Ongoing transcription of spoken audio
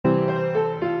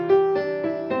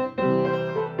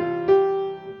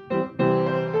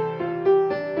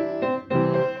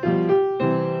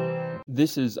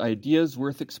This is Ideas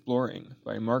Worth Exploring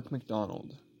by Mark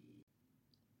MacDonald.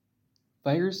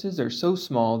 Viruses are so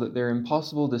small that they're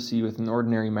impossible to see with an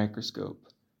ordinary microscope.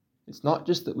 It's not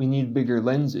just that we need bigger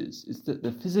lenses, it's that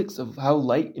the physics of how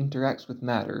light interacts with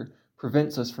matter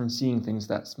prevents us from seeing things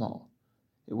that small.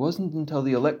 It wasn't until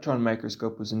the electron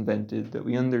microscope was invented that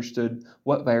we understood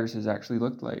what viruses actually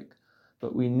looked like,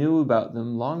 but we knew about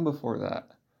them long before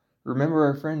that. Remember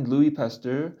our friend Louis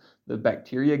Pasteur, the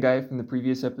bacteria guy from the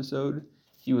previous episode?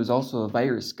 He was also a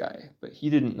virus guy, but he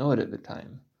didn't know it at the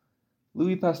time.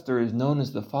 Louis Pasteur is known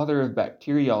as the father of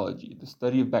bacteriology, the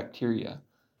study of bacteria.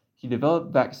 He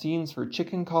developed vaccines for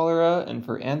chicken cholera and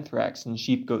for anthrax in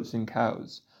sheep, goats, and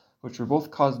cows, which were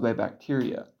both caused by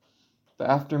bacteria. But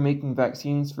after making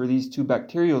vaccines for these two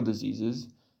bacterial diseases,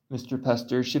 Mr.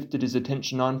 Pasteur shifted his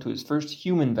attention on to his first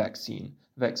human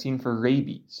vaccine for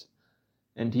rabies.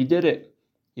 And he did it.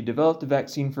 He developed a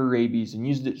vaccine for rabies and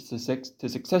used it to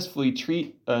successfully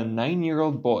treat a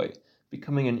 9-year-old boy,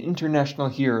 becoming an international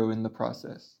hero in the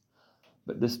process.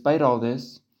 But despite all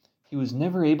this, he was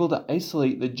never able to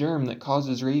isolate the germ that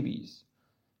causes rabies.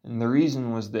 And the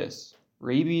reason was this: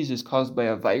 rabies is caused by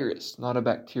a virus, not a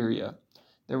bacteria.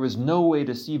 There was no way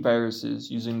to see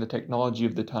viruses using the technology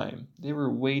of the time. They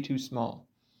were way too small.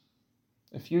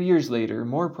 A few years later,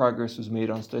 more progress was made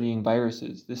on studying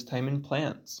viruses, this time in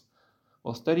plants.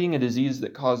 While studying a disease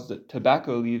that caused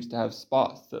tobacco leaves to have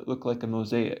spots that look like a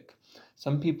mosaic,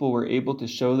 some people were able to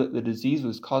show that the disease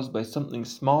was caused by something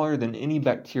smaller than any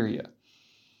bacteria.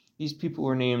 These people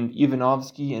were named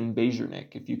Ivanovsky and Bejernik,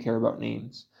 if you care about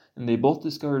names, and they both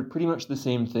discovered pretty much the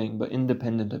same thing, but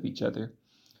independent of each other.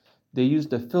 They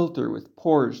used a filter with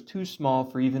pores too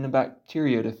small for even a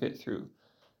bacteria to fit through.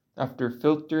 After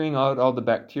filtering out all the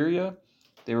bacteria,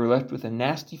 they were left with a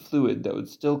nasty fluid that would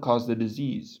still cause the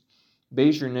disease.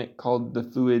 Bejernik called the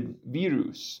fluid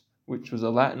virus, which was a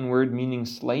Latin word meaning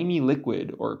slimy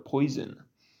liquid or poison.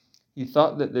 He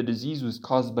thought that the disease was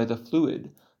caused by the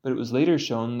fluid, but it was later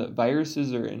shown that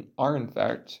viruses are in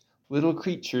fact little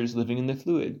creatures living in the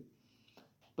fluid.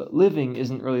 But living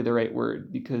isn't really the right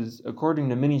word, because according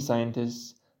to many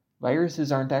scientists, viruses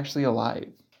aren't actually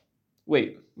alive.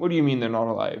 Wait, what do you mean they're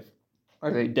not alive?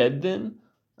 Are they dead then?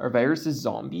 Are viruses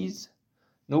zombies?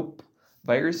 Nope.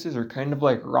 Viruses are kind of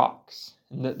like rocks,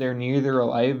 in that they're neither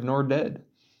alive nor dead.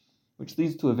 Which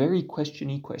leads to a very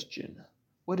questiony question.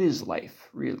 What is life,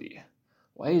 really?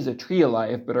 Why is a tree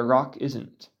alive but a rock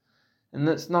isn't? And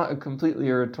that's not a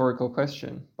completely rhetorical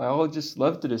question. Biologists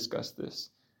love to discuss this.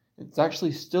 It's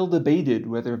actually still debated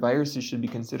whether viruses should be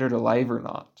considered alive or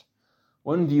not.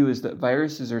 One view is that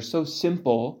viruses are so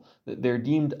simple that they're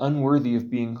deemed unworthy of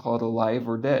being called alive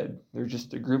or dead. They're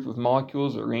just a group of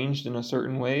molecules arranged in a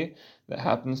certain way that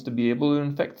happens to be able to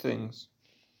infect things.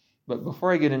 But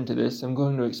before I get into this, I'm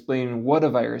going to explain what a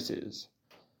virus is.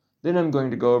 Then I'm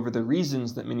going to go over the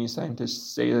reasons that many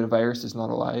scientists say that a virus is not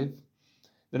alive.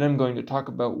 Then I'm going to talk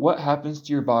about what happens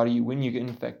to your body when you get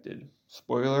infected.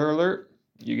 Spoiler alert,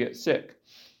 you get sick.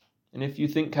 And if you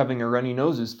think having a runny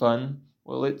nose is fun,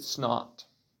 well, it's not.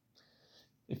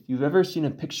 If you've ever seen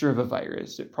a picture of a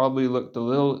virus, it probably looked a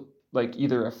little like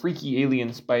either a freaky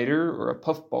alien spider or a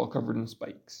puffball covered in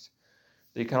spikes.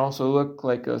 They can also look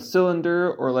like a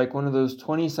cylinder or like one of those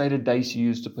 20-sided dice you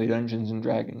use to play Dungeons and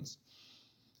Dragons.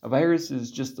 A virus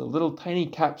is just a little tiny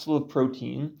capsule of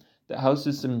protein that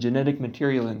houses some genetic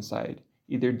material inside,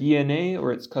 either DNA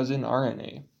or its cousin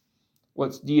RNA.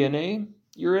 What's DNA?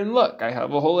 You're in luck. I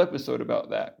have a whole episode about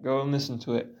that. Go and listen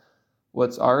to it.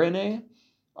 What's RNA?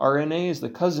 RNA is the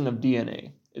cousin of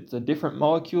DNA. It's a different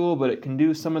molecule, but it can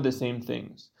do some of the same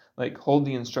things, like hold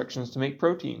the instructions to make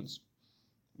proteins.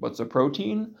 What's a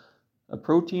protein? A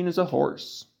protein is a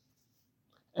horse.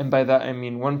 And by that I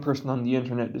mean one person on the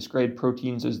internet described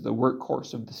proteins as the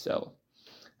workhorse of the cell.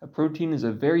 A protein is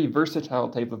a very versatile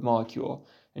type of molecule,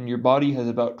 and your body has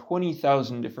about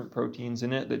 20,000 different proteins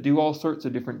in it that do all sorts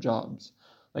of different jobs,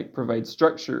 like provide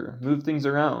structure, move things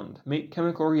around, make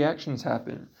chemical reactions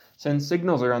happen, send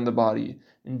signals around the body,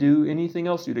 and do anything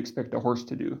else you'd expect a horse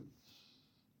to do.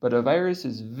 But a virus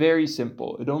is very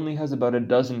simple. It only has about a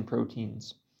dozen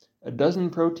proteins. A dozen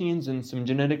proteins and some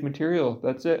genetic material,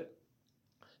 that's it.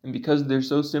 And because they're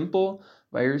so simple,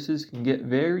 viruses can get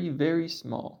very, very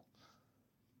small.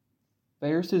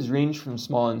 Viruses range from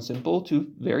small and simple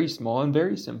to very small and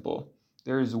very simple.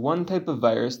 There is one type of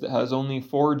virus that has only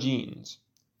 4 genes.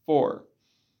 4.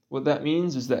 What that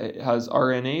means is that it has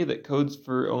RNA that codes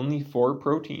for only 4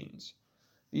 proteins.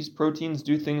 These proteins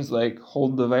do things like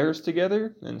hold the virus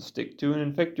together and stick to and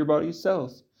infect your body's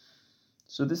cells.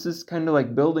 So this is kind of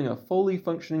like building a fully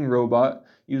functioning robot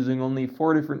using only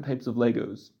 4 different types of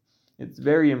Legos. It's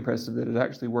very impressive that it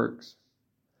actually works.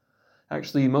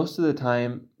 Actually, most of the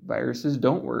time, viruses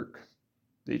don't work.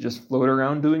 They just float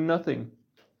around doing nothing.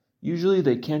 Usually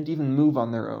they can't even move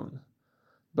on their own.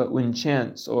 But when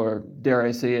chance, or dare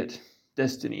I say it,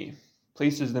 destiny,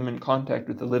 places them in contact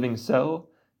with a living cell,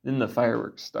 then the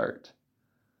fireworks start.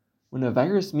 When a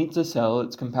virus meets a cell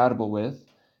it's compatible with,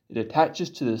 it attaches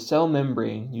to the cell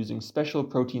membrane using special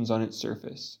proteins on its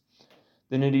surface.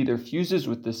 Then it either fuses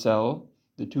with the cell,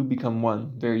 the two become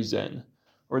one, very zen,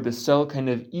 or the cell kind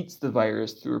of eats the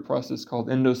virus through a process called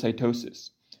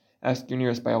endocytosis. Ask your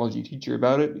nearest biology teacher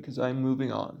about it because I'm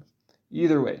moving on.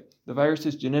 Either way, the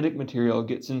virus's genetic material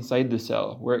gets inside the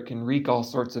cell where it can wreak all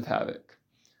sorts of havoc.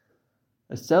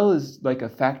 A cell is like a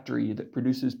factory that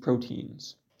produces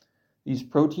proteins. These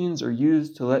proteins are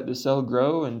used to let the cell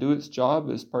grow and do its job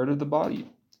as part of the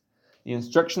body. The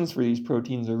instructions for these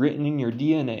proteins are written in your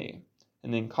DNA,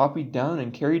 and then copied down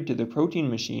and carried to the protein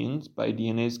machines by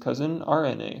DNA's cousin,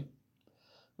 RNA.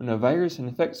 When a virus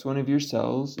infects one of your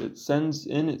cells, it sends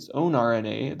in its own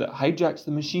RNA that hijacks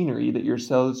the machinery that your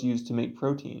cells use to make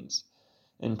proteins,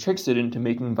 and tricks it into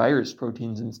making virus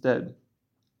proteins instead.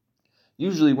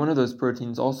 Usually one of those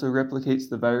proteins also replicates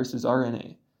the virus's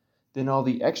RNA. Then all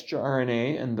the extra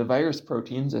RNA and the virus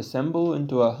proteins assemble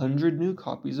into 100 new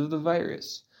copies of the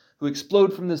virus, who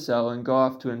explode from the cell and go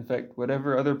off to infect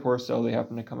whatever other poor cell they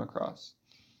happen to come across.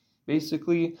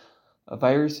 Basically, a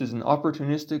virus is an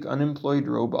opportunistic, unemployed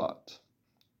robot.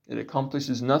 It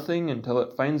accomplishes nothing until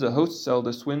it finds a host cell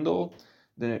to swindle,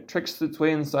 then it tricks its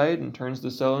way inside and turns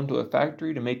the cell into a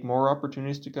factory to make more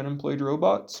opportunistic, unemployed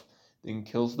robots, then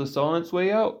kills the cell on its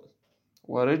way out.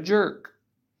 What a jerk!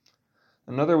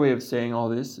 Another way of saying all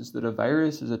this is that a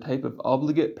virus is a type of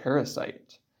obligate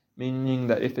parasite, meaning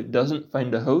that if it doesn't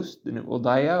find a host, then it will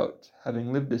die out,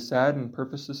 having lived a sad and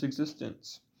purposeless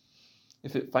existence.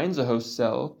 If it finds a host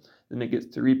cell, then it gets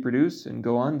to reproduce and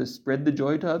go on to spread the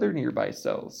joy to other nearby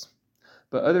cells.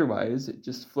 But otherwise, it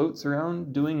just floats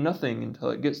around doing nothing until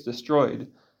it gets destroyed,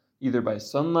 either by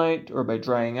sunlight or by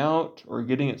drying out or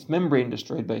getting its membrane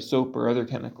destroyed by soap or other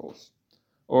chemicals.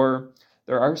 Or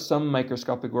there are some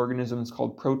microscopic organisms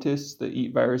called protists that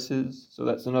eat viruses, so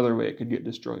that's another way it could get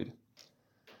destroyed.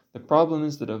 The problem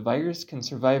is that a virus can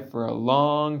survive for a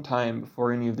long time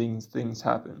before any of these things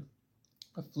happen.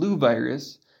 A flu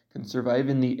virus can survive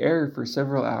in the air for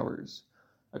several hours.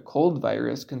 A cold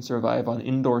virus can survive on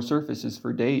indoor surfaces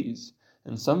for days,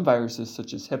 and some viruses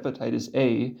such as hepatitis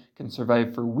A can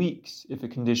survive for weeks if the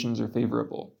conditions are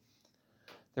favorable.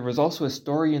 There was also a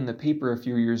story in the paper a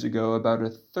few years ago about a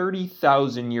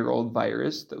 30,000-year-old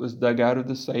virus that was dug out of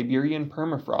the Siberian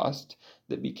permafrost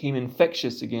that became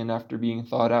infectious again after being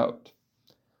thawed out,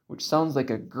 which sounds like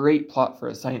a great plot for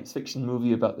a science fiction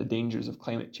movie about the dangers of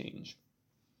climate change.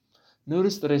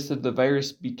 Notice that I said the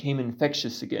virus became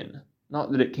infectious again,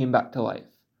 not that it came back to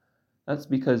life. That's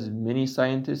because many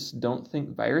scientists don't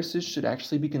think viruses should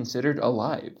actually be considered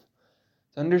alive.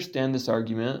 To understand this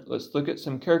argument, let's look at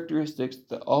some characteristics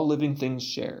that all living things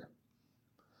share.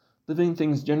 Living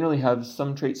things generally have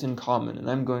some traits in common, and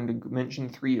I'm going to mention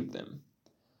 3 of them.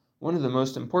 One of the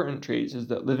most important traits is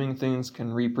that living things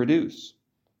can reproduce.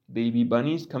 Baby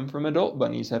bunnies come from adult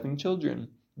bunnies having children.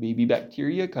 Baby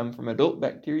bacteria come from adult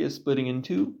bacteria splitting in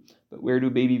 2, but where do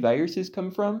baby viruses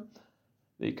come from?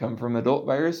 They come from adult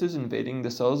viruses invading the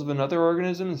cells of another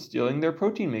organism and stealing their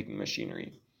protein-making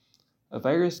machinery. A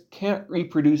virus can't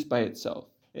reproduce by itself.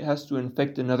 It has to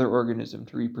infect another organism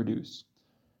to reproduce.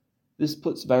 This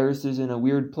puts viruses in a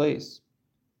weird place.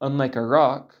 Unlike a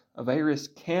rock, a virus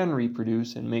can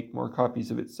reproduce and make more copies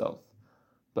of itself.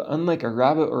 But unlike a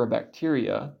rabbit or a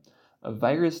bacteria, a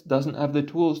virus doesn't have the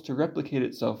tools to replicate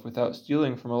itself without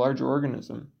stealing from a larger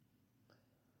organism.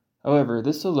 However,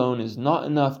 this alone is not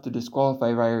enough to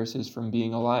disqualify viruses from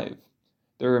being alive.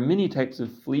 There are many types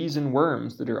of fleas and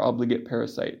worms that are obligate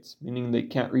parasites, meaning they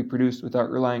can't reproduce without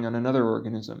relying on another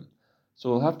organism. So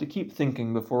we'll have to keep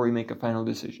thinking before we make a final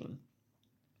decision.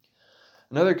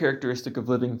 Another characteristic of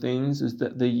living things is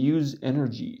that they use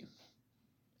energy.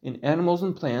 In animals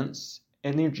and plants,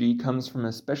 energy comes from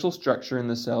a special structure in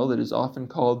the cell that is often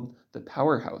called the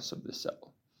powerhouse of the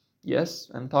cell. Yes,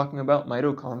 I'm talking about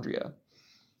mitochondria.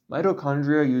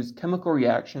 Mitochondria use chemical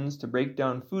reactions to break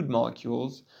down food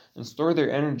molecules and store their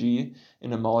energy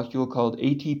in a molecule called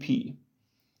ATP.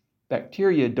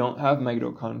 Bacteria don't have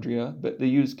mitochondria, but they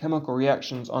use chemical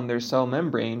reactions on their cell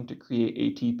membrane to create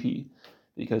ATP,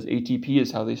 because ATP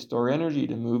is how they store energy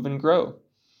to move and grow.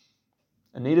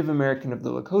 A Native American of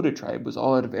the Lakota tribe was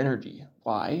all out of energy.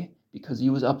 Why? Because he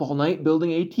was up all night building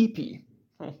ATP.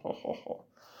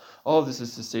 All of this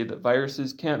is to say that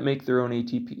viruses can't make their own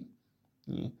ATP.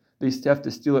 They have to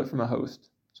steal it from a host.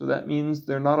 So that means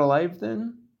they're not alive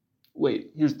then?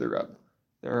 Wait, here's the rub.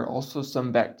 There are also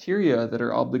some bacteria that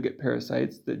are obligate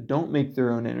parasites that don't make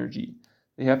their own energy.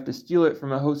 They have to steal it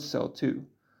from a host cell too.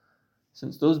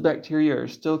 Since those bacteria are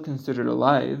still considered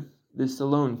alive, this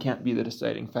alone can't be the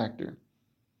deciding factor.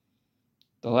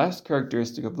 The last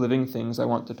characteristic of living things I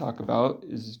want to talk about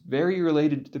is very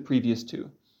related to the previous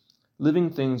two.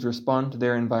 Living things respond to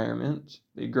their environment,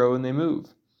 they grow and they move.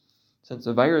 Since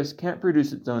a virus can't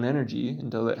produce its own energy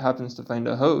until it happens to find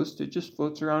a host, it just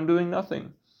floats around doing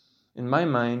nothing. In my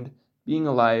mind, being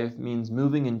alive means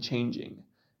moving and changing,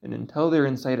 and until they're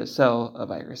inside a cell, a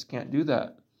virus can't do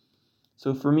that.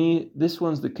 So for me, this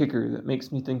one's the kicker that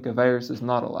makes me think a virus is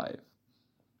not alive.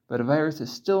 But a virus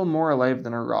is still more alive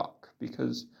than a rock,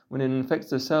 because when it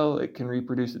infects a cell, it can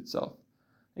reproduce itself.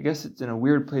 I guess it's in a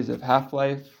weird place of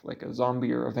half-life, like a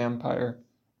zombie or a vampire.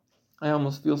 I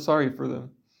almost feel sorry for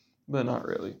them, but not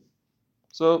really.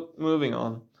 So, moving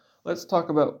on. Let's talk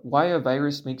about why a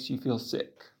virus makes you feel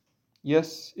sick.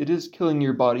 Yes, it is killing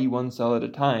your body one cell at a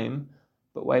time,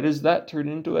 but why does that turn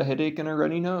into a headache and a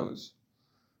runny nose?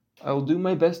 I will do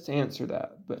my best to answer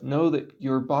that, but know that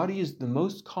your body is the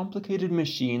most complicated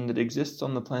machine that exists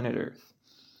on the planet Earth.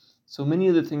 So many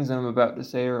of the things I'm about to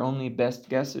say are only best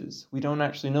guesses. We don't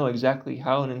actually know exactly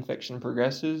how an infection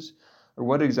progresses or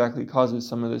what exactly causes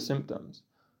some of the symptoms.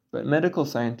 But medical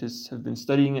scientists have been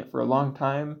studying it for a long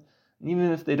time, and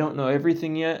even if they don't know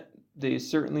everything yet, they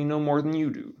certainly know more than you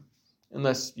do.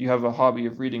 Unless you have a hobby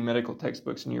of reading medical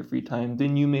textbooks in your free time,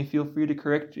 then you may feel free to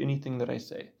correct anything that I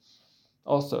say.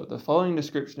 Also, the following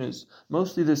description is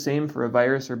mostly the same for a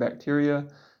virus or bacteria,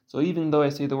 so even though I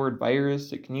say the word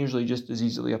virus, it can usually just as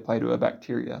easily apply to a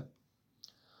bacteria.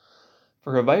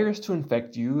 For a virus to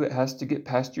infect you, it has to get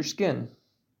past your skin.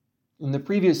 In the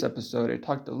previous episode, I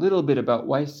talked a little bit about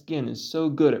why skin is so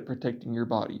good at protecting your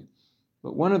body.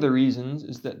 But one of the reasons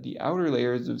is that the outer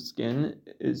layers of skin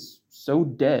is so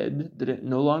dead that it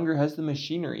no longer has the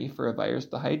machinery for a virus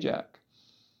to hijack.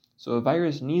 So a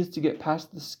virus needs to get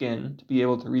past the skin to be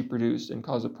able to reproduce and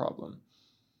cause a problem.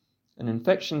 An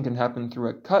infection can happen through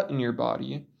a cut in your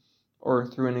body or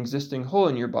through an existing hole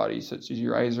in your body, such as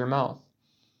your eyes or mouth.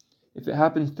 If it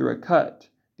happens through a cut,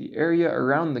 the area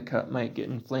around the cut might get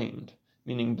inflamed,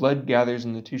 meaning blood gathers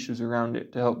in the tissues around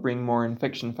it to help bring more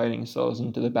infection-fighting cells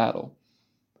into the battle.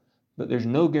 But there's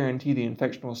no guarantee the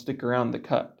infection will stick around the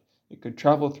cut. It could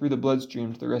travel through the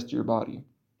bloodstream to the rest of your body.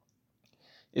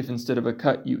 If instead of a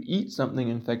cut you eat something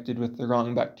infected with the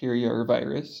wrong bacteria or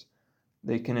virus,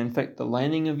 they can infect the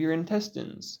lining of your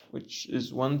intestines, which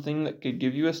is one thing that could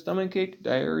give you a stomachache,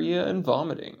 diarrhea, and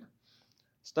vomiting.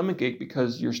 Stomachache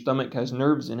because your stomach has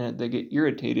nerves in it that get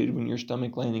irritated when your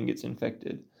stomach lining gets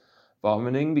infected.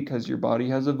 Vomiting because your body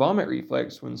has a vomit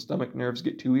reflex when stomach nerves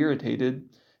get too irritated.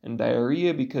 And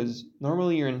diarrhea because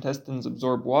normally your intestines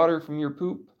absorb water from your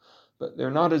poop, but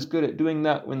they're not as good at doing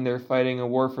that when they're fighting a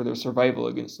war for their survival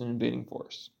against an invading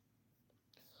force.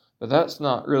 But that's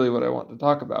not really what I want to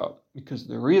talk about, because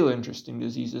the real interesting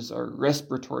diseases are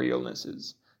respiratory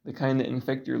illnesses, the kind that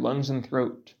infect your lungs and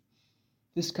throat.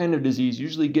 This kind of disease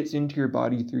usually gets into your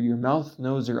body through your mouth,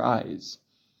 nose, or eyes.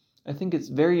 I think it's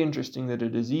very interesting that a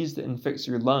disease that infects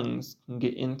your lungs can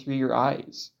get in through your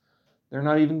eyes. They're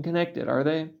not even connected, are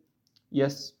they?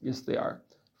 Yes, they are.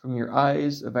 From your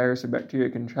eyes, a virus or bacteria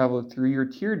can travel through your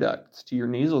tear ducts to your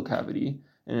nasal cavity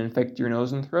and infect your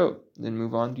nose and throat, then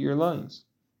move on to your lungs.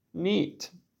 Neat.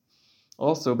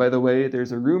 Also, by the way,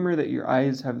 there's a rumor that your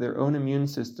eyes have their own immune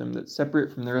system that's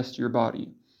separate from the rest of your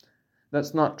body.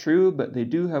 That's not true, but they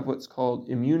do have what's called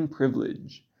immune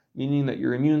privilege, meaning that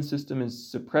your immune system is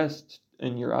suppressed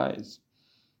in your eyes.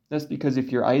 That's because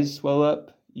if your eyes swell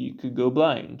up, you could go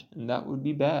blind, and that would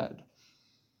be bad.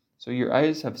 So your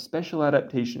eyes have special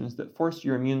adaptations that force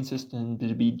your immune system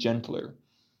to be gentler.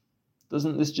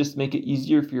 Doesn't this just make it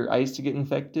easier for your eyes to get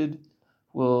infected?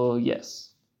 Well, yes.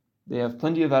 They have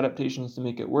plenty of adaptations to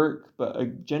make it work, but a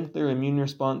gentler immune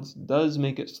response does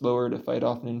make it slower to fight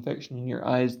off an infection in your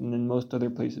eyes than in most other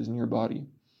places in your body.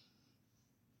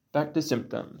 Back to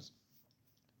symptoms.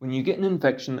 When you get an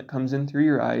infection that comes in through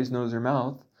your eyes, nose, or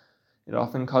mouth, it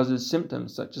often causes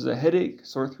symptoms such as a headache,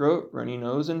 sore throat, runny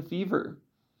nose, and fever.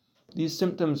 These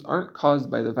symptoms aren't caused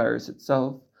by the virus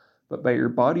itself, but by your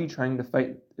body trying to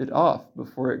fight it off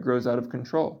before it grows out of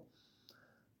control.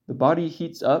 The body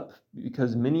heats up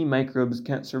because many microbes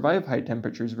can't survive high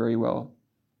temperatures very well.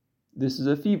 This is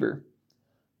a fever.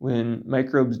 When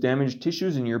microbes damage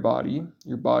tissues in your body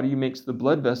makes the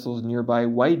blood vessels nearby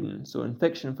widen so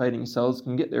infection-fighting cells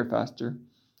can get there faster.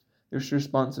 This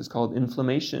response is called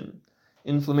inflammation.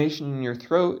 Inflammation in your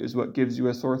throat is what gives you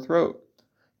a sore throat.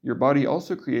 Your body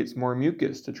also creates more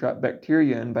mucus to trap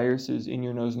bacteria and viruses in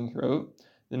your nose and throat.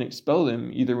 then expel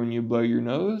them either when you blow your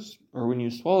nose or when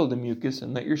you swallow the mucus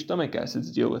and let your stomach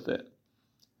acids deal with it.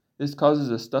 This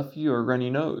causes a stuffy or runny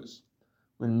nose.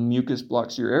 When mucus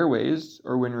blocks your airways,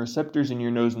 or when receptors in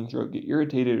your nose and throat get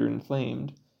irritated or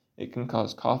inflamed, it can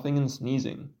cause coughing and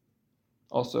sneezing.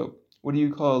 Also, what do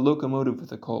you call a locomotive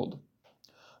with a cold?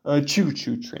 A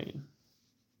choo-choo train.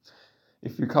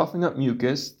 If you're coughing up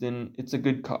mucus, then it's a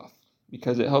good cough,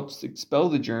 because it helps expel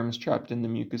the germs trapped in the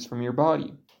mucus from your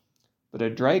body. But a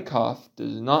dry cough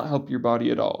does not help your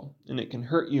body at all, and it can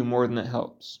hurt you more than it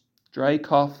helps. Dry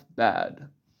cough, bad.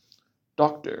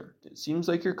 Doctor, it seems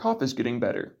like your cough is getting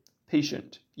better.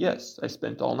 Patient, yes, I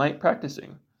spent all night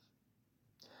practicing.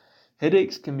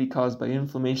 Headaches can be caused by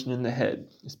inflammation in the head,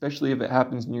 especially if it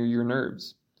happens near your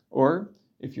nerves. Or,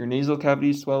 if your nasal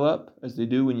cavities swell up, as they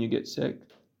do when you get sick,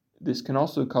 this can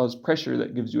also cause pressure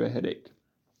that gives you a headache.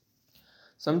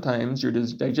 Sometimes your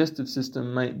digestive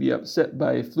system might be upset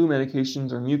by flu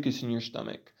medications or mucus in your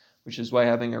stomach, which is why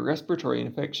having a respiratory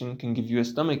infection can give you a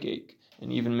stomach ache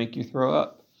and even make you throw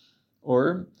up.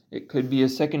 Or it could be a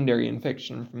secondary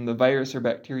infection from the virus or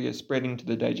bacteria spreading to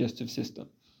the digestive system.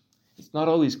 It's not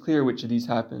always clear which of these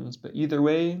happens, but either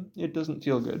way, it doesn't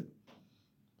feel good.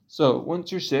 So,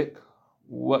 once you're sick,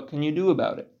 what can you do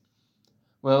about it?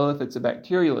 Well, if it's a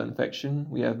bacterial infection,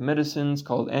 we have medicines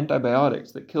called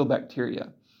antibiotics that kill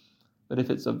bacteria. But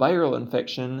if it's a viral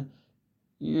infection,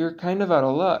 you're kind of out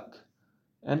of luck.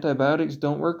 Antibiotics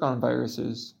don't work on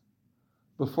viruses.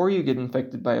 Before you get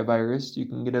infected by a virus, you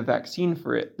can get a vaccine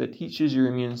for it that teaches your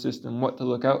immune system what to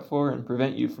look out for and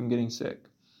prevent you from getting sick.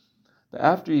 But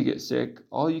after you get sick,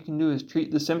 all you can do is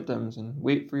treat the symptoms and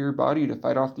wait for your body to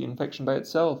fight off the infection by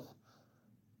itself.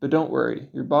 But don't worry,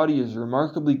 your body is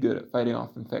remarkably good at fighting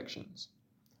off infections.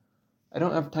 I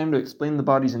don't have time to explain the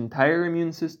body's entire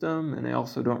immune system, and I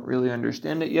also don't really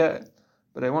understand it yet,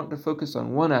 but I want to focus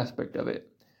on one aspect of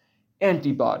it: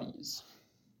 antibodies.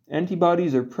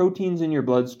 Antibodies are proteins in your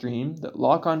bloodstream that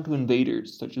lock onto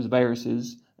invaders, such as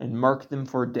viruses, and mark them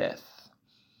for death.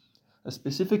 A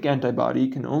specific antibody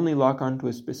can only lock onto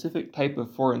a specific type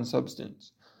of foreign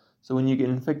substance. So when you get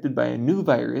infected by a new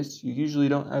virus, you usually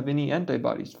don't have any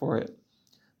antibodies for it.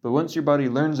 But once your body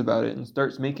learns about it and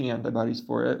starts making antibodies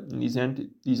for it, and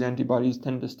these antibodies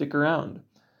tend to stick around.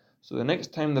 So the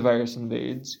next time the virus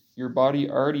invades, your body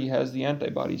already has the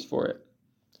antibodies for it.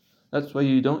 That's why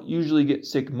you don't usually get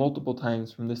sick multiple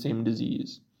times from the same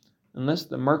disease. Unless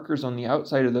the markers on the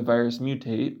outside of the virus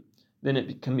mutate, then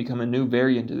it can become a new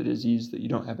variant of the disease that you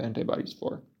don't have antibodies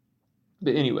for.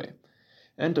 But anyway,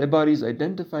 antibodies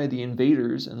identify the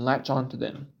invaders and latch onto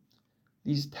them.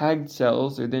 These tagged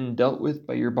cells are then dealt with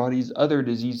by your body's other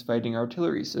disease-fighting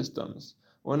artillery systems,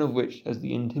 one of which has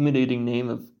the intimidating name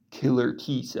of killer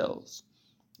T cells.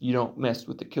 You don't mess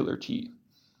with the killer T.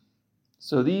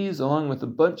 So these, along with a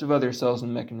bunch of other cells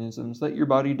and mechanisms, let your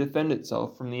body defend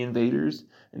itself from the invaders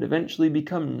and eventually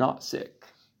become not sick.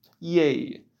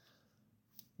 Yay!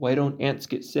 Why don't ants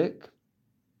get sick?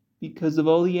 Because of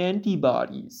all the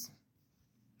antibodies.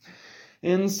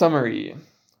 In summary,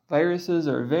 viruses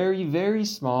are very, very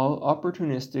small,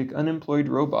 opportunistic, unemployed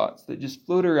robots that just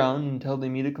float around until they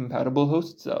meet a compatible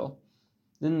host cell.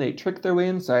 Then they trick their way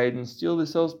inside and steal the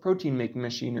cell's protein-making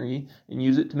machinery and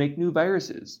use it to make new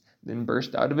viruses, then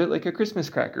burst out of it like a Christmas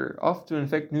cracker, off to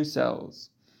infect new cells.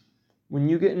 When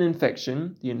you get an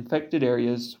infection, the infected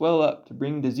areas swell up to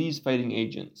bring disease-fighting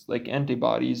agents like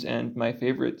antibodies and, my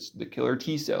favorites, the killer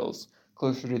T cells,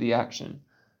 closer to the action.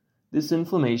 This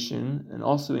inflammation, and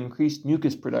also increased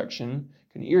mucus production,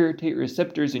 can irritate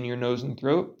receptors in your nose and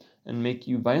throat and make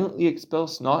you violently expel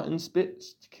snot and spit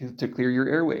to clear your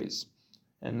airways.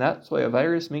 And that's why a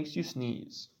virus makes you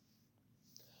sneeze.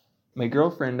 My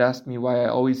girlfriend asked me why I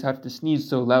always have to sneeze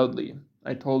so loudly.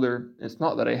 I told her, it's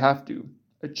not that I have to,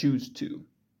 I choose to.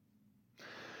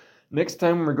 Next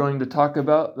time we're going to talk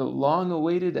about the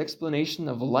long-awaited explanation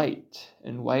of light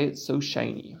and why it's so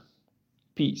shiny.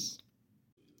 Peace.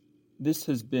 This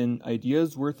has been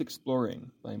Ideas Worth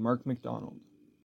Exploring by Mark McDonald.